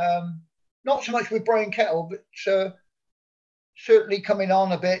 not so much with Brian Kettle, but certainly coming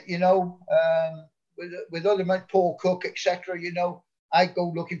on a bit. With other men, Paul Cook, etc. I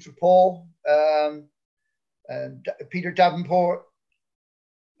go looking for Paul, and Peter Davenport,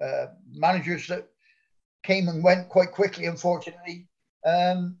 managers that came and went quite quickly, unfortunately.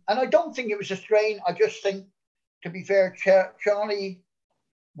 And I don't think it was a strain. I just think, to be fair, Charlie,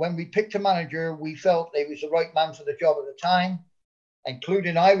 when we picked a manager, we felt he was the right man for the job at the time,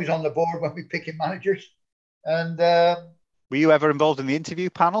 including I was on the board when we picking managers. And were you ever involved in the interview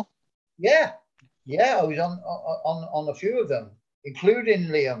panel? Yeah, I was on a few of them, including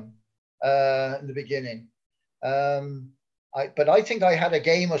Liam in the beginning. But I think I had a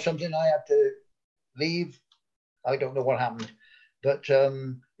game or something. I had to leave. I don't know what happened, but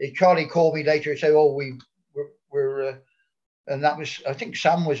Charlie called me later and said, "Oh, we're," and that was, I think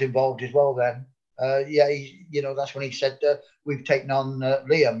Sam was involved as well then. That's when he said we've taken on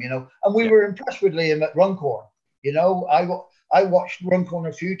Liam. And we were impressed with Liam at Runcorn. I watched Runcorn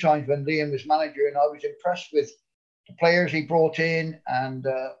a few times when Liam was manager, and I was impressed with the players he brought in and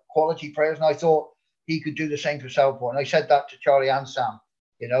quality players. And I thought he could do the same for Southport. And I said that to Charlie and Sam.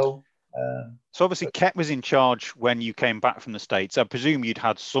 So obviously, Ket was in charge when you came back from the States. I presume you'd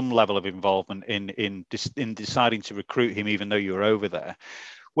had some level of involvement in deciding to recruit him, even though you were over there.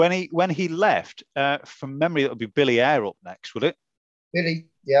 When he left, from memory, that would be Billy Eyre up next, would it? Billy,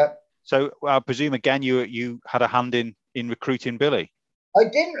 yeah. So I presume again you had a hand in recruiting Billy. I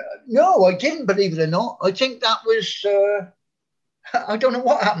didn't. No, I didn't. Believe it or not, I think that was. I don't know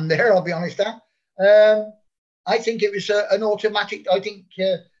what happened there. I'll be honest. I think it was an automatic. I think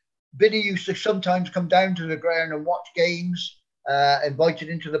Billy used to sometimes come down to the ground and watch games, invited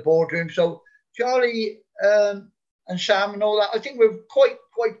into the boardroom. So Charlie and Sam and all that, I think we're quite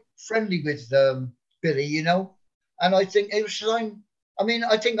friendly with Billy, and I think it was time. I mean,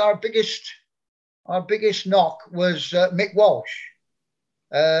 I think our biggest knock was Mick Walsh,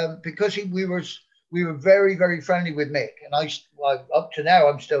 because we were very, very friendly with Mick, and up to now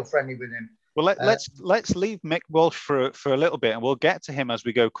I'm still friendly with him. Well, let's leave Mick Walsh for a little bit, and we'll get to him as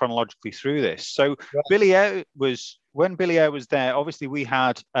we go chronologically through this. So right. When Billy Eyre was there, obviously we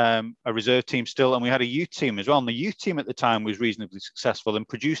had a reserve team still, and we had a youth team as well. And the youth team at the time was reasonably successful and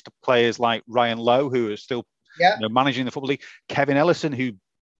produced players like Ryan Lowe, who is still managing the Football League, Kevin Ellison, who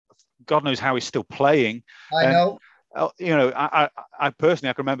God knows how he's still playing. I know. I personally,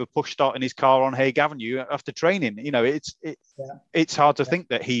 I can remember Push starting his car on Hague Avenue after training. It's hard to think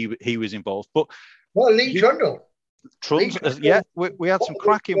that he was involved. But Lee Trundle. We had some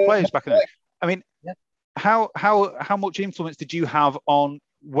cracking players back then. I mean, how much influence did you have on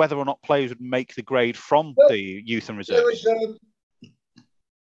whether or not players would make the grade from the youth and reserves?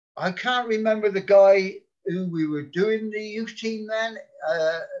 I can't remember the guy who we were doing the youth team then.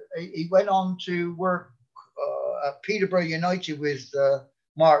 He went on to work at Peterborough United with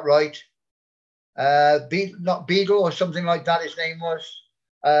Mark Wright, not Beadle or something like that. His name was.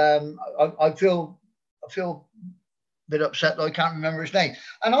 I feel a bit upset that I can't remember his name.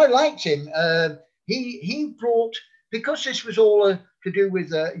 And I liked him. He brought, because this was all to do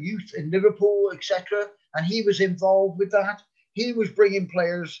with youth in Liverpool, etc., and he was involved with that. He was bringing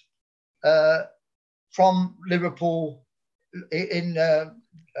players from Liverpool in.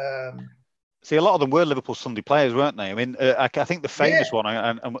 See, a lot of them were Liverpool Sunday players, weren't they? I mean, I think the famous one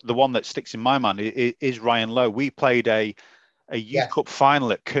and the one that sticks in my mind is Ryan Lowe. We played a Youth Cup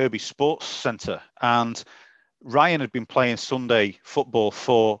final at Kirby Sports Centre, and Ryan had been playing Sunday football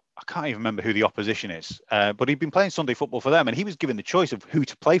for, I can't even remember who the opposition is, but he'd been playing Sunday football for them, and he was given the choice of who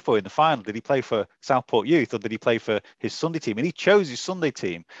to play for in the final. Did he play for Southport Youth or did he play for his Sunday team? And he chose his Sunday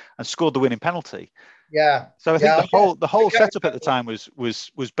team and scored the winning penalty. Yeah. So I think the whole setup at the time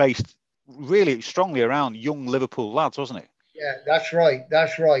was based really strongly around young Liverpool lads, wasn't it? Yeah, that's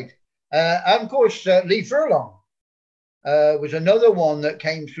right. And of course, Lee Furlong was another one that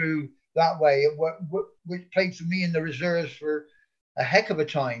came through that way. Which played for me in the reserves for a heck of a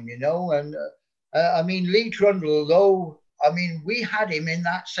time, And I mean, Lee Trundle, though, I mean, we had him in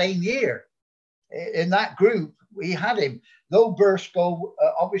that same year. In that group, we had him. Though Burscough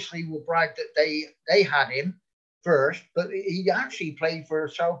obviously will brag that they had him first, but he actually played for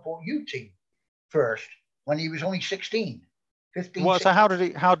Southport youth team. first when he was only 16, 15, Well, so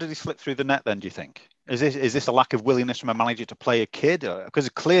 16. how did he slip through the net then, do you think? Is this a lack of willingness from a manager to play a kid? Because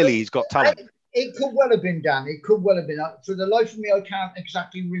clearly he's got talent. It could well have been, Dan. It could well have been. For the life of me, I can't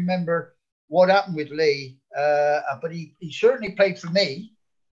exactly remember what happened with Lee, but he certainly played for me.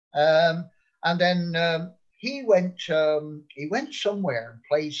 And then he went somewhere and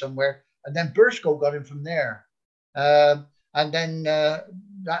played somewhere, and then Bursko got him from there. And then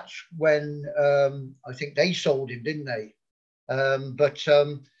that's when I think they sold him, didn't they? But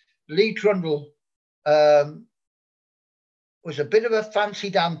Lee Trundle was a bit of a fancy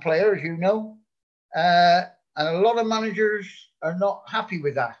damn player, as you know, and a lot of managers are not happy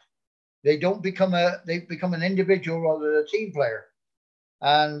with that. They become an individual rather than a team player.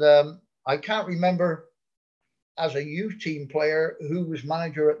 And I can't remember as a youth team player who was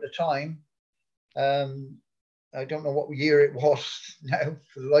manager at the time. I don't know what year it was now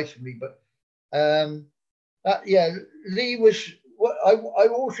for the life of me, but Lee was. I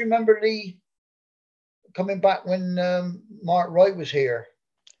always remember Lee coming back when Mark Wright was here.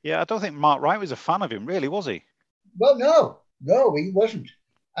 Yeah, I don't think Mark Wright was a fan of him, really, was he? Well, no, he wasn't,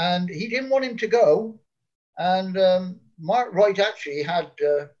 and he didn't want him to go. And Mark Wright actually had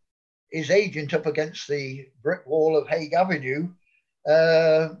his agent up against the brick wall of Hague Avenue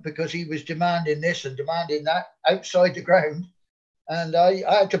because he was demanding this and demanding that outside the ground, and I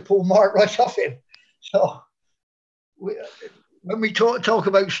had to pull Mark Wright off him. So when we talk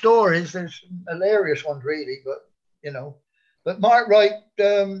about stories, there's hilarious ones really, but Mark Wright,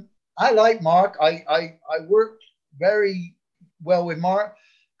 I like Mark. I worked very well with Mark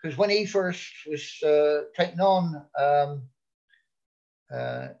because when he first was taken on,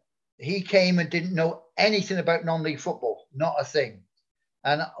 he came and didn't know anything about non-league football, not a thing.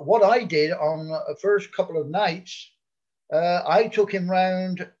 And what I did on the first couple of nights, I took him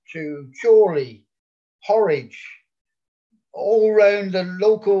round to Chorley, Horwich, all around the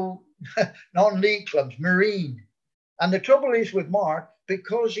local non-league clubs, Marine. And the trouble is with Mark,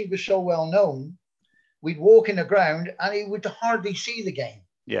 because he was so well known, we'd walk in the ground and he would hardly see the game.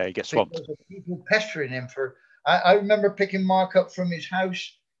 Yeah, he gets swamped. Because of people pestering him for. I remember picking Mark up from his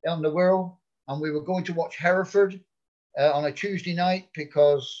house on the Wirral, and we were going to watch Hereford on a Tuesday night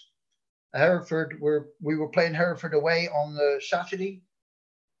because we were playing Hereford away on the Saturday,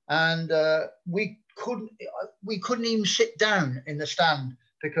 and we couldn't even sit down in the stand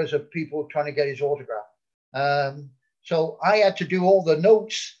because of people trying to get his autograph. So I had to do all the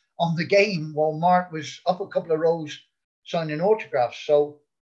notes on the game while Mark was up a couple of rows signing autographs. So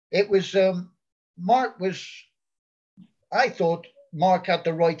it was Mark was. I thought Mark had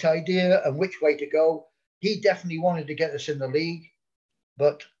the right idea and which way to go. He definitely wanted to get us in the league,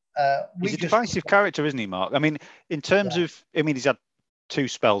 but he's a divisive character, isn't he, Mark? I mean, in terms of, he's had 2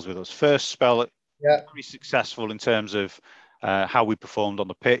 spells with us. First spell, very successful in terms of how we performed on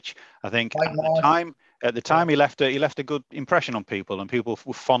the pitch. I think at the time he left a good impression on people, and people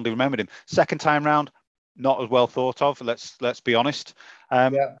fondly remembered him. Second time round, not as well thought of. Let's be honest.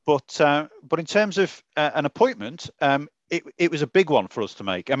 But in terms of an appointment, it was a big one for us to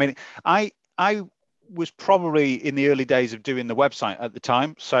make. I mean, I was probably in the early days of doing the website at the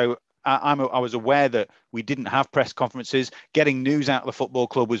time, so I was aware that we didn't have press conferences. Getting news out of the football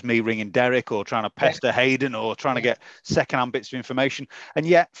club was me ringing Derek or trying to pester Hayden or trying to get second-hand bits of information. And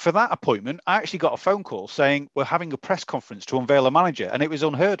yet, for that appointment, I actually got a phone call saying we're having a press conference to unveil a manager, and it was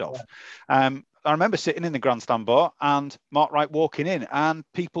unheard of. I remember sitting in the grandstand bar and Mark Wright walking in and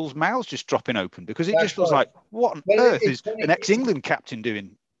people's mouths just dropping open because it just was like, what on earth is an ex-England captain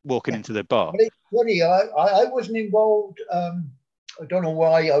doing walking into the bar? But it's funny, I wasn't involved. I don't know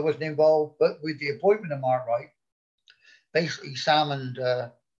why I wasn't involved, but with the appointment of Mark Wright, basically Sam and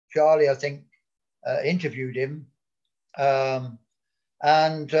Charlie, I think, interviewed him.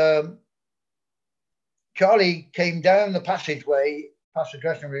 Charlie came down the passageway, past the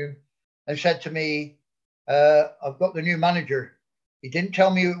dressing room, and said to me, I've got the new manager. He didn't tell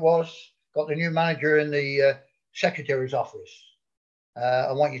me who it was. Got the new manager in the secretary's office.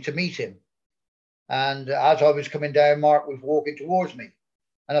 I want you to meet him. And as I was coming down, Mark was walking towards me.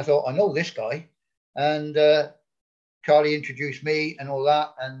 And I thought, I know this guy. And Charlie introduced me and all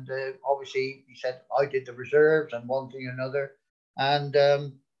that. And obviously, he said, I did the reserves and one thing and another. And,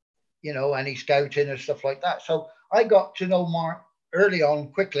 any scouting and stuff like that. So I got to know Mark early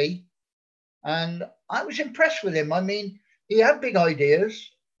on quickly. And I was impressed with him. I mean, he had big ideas.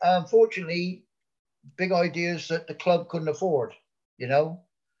 Unfortunately, big ideas that the club couldn't afford,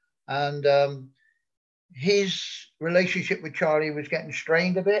 And his relationship with Charlie was getting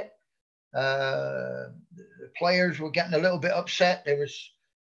strained a bit. The players were getting a little bit upset. There was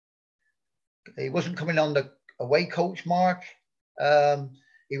he wasn't coming on the away coach, Mark.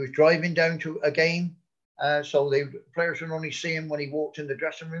 He was driving down to a game, so the players would only see him when he walked in the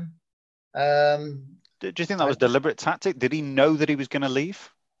dressing room. Do you think that was deliberate tactic? Did he know that he was going to leave?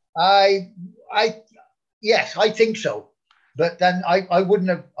 Yes, I think so. But then I wouldn't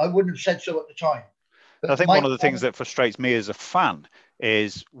have said so at the time. But I think one of the things that frustrates me as a fan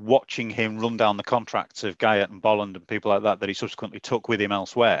is watching him run down the contracts of Guyot and Bolland and people like that he subsequently took with him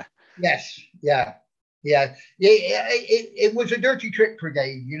elsewhere. Yes, yeah. It was a dirty trick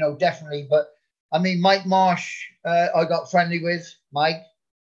brigade, definitely. But I mean, Mike Marsh, I got friendly with Mike,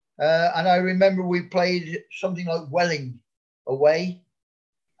 and I remember we played something like Welling away,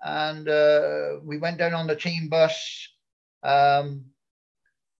 and we went down on the team bus.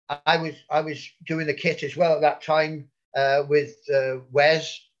 I was doing the kit as well at that time with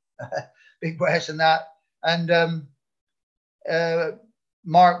Wes, Big Wes, and that, and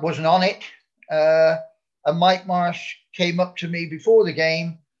Mark wasn't on it, and Mike Marsh came up to me before the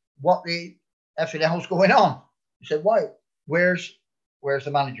game. What the effing hell's going on? He said, "Why? Where's the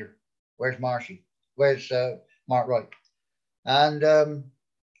manager? Where's Marshy? Where's Mark Wright?" And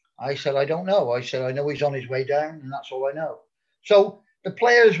I said, "I don't know." I said, "I know he's on his way down, and that's all I know." So the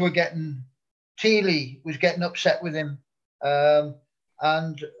players were Teely was getting upset with him,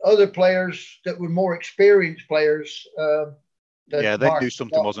 and other players that were more experienced players. They knew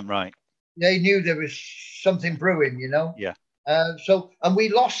something wasn't right. They knew there was something brewing, Yeah. And we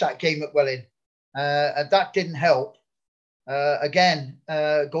lost that game at Welling, and that didn't help. Again,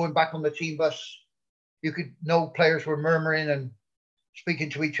 going back on the team bus, you could know players were murmuring and speaking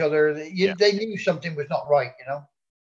to each other. They knew something was not right,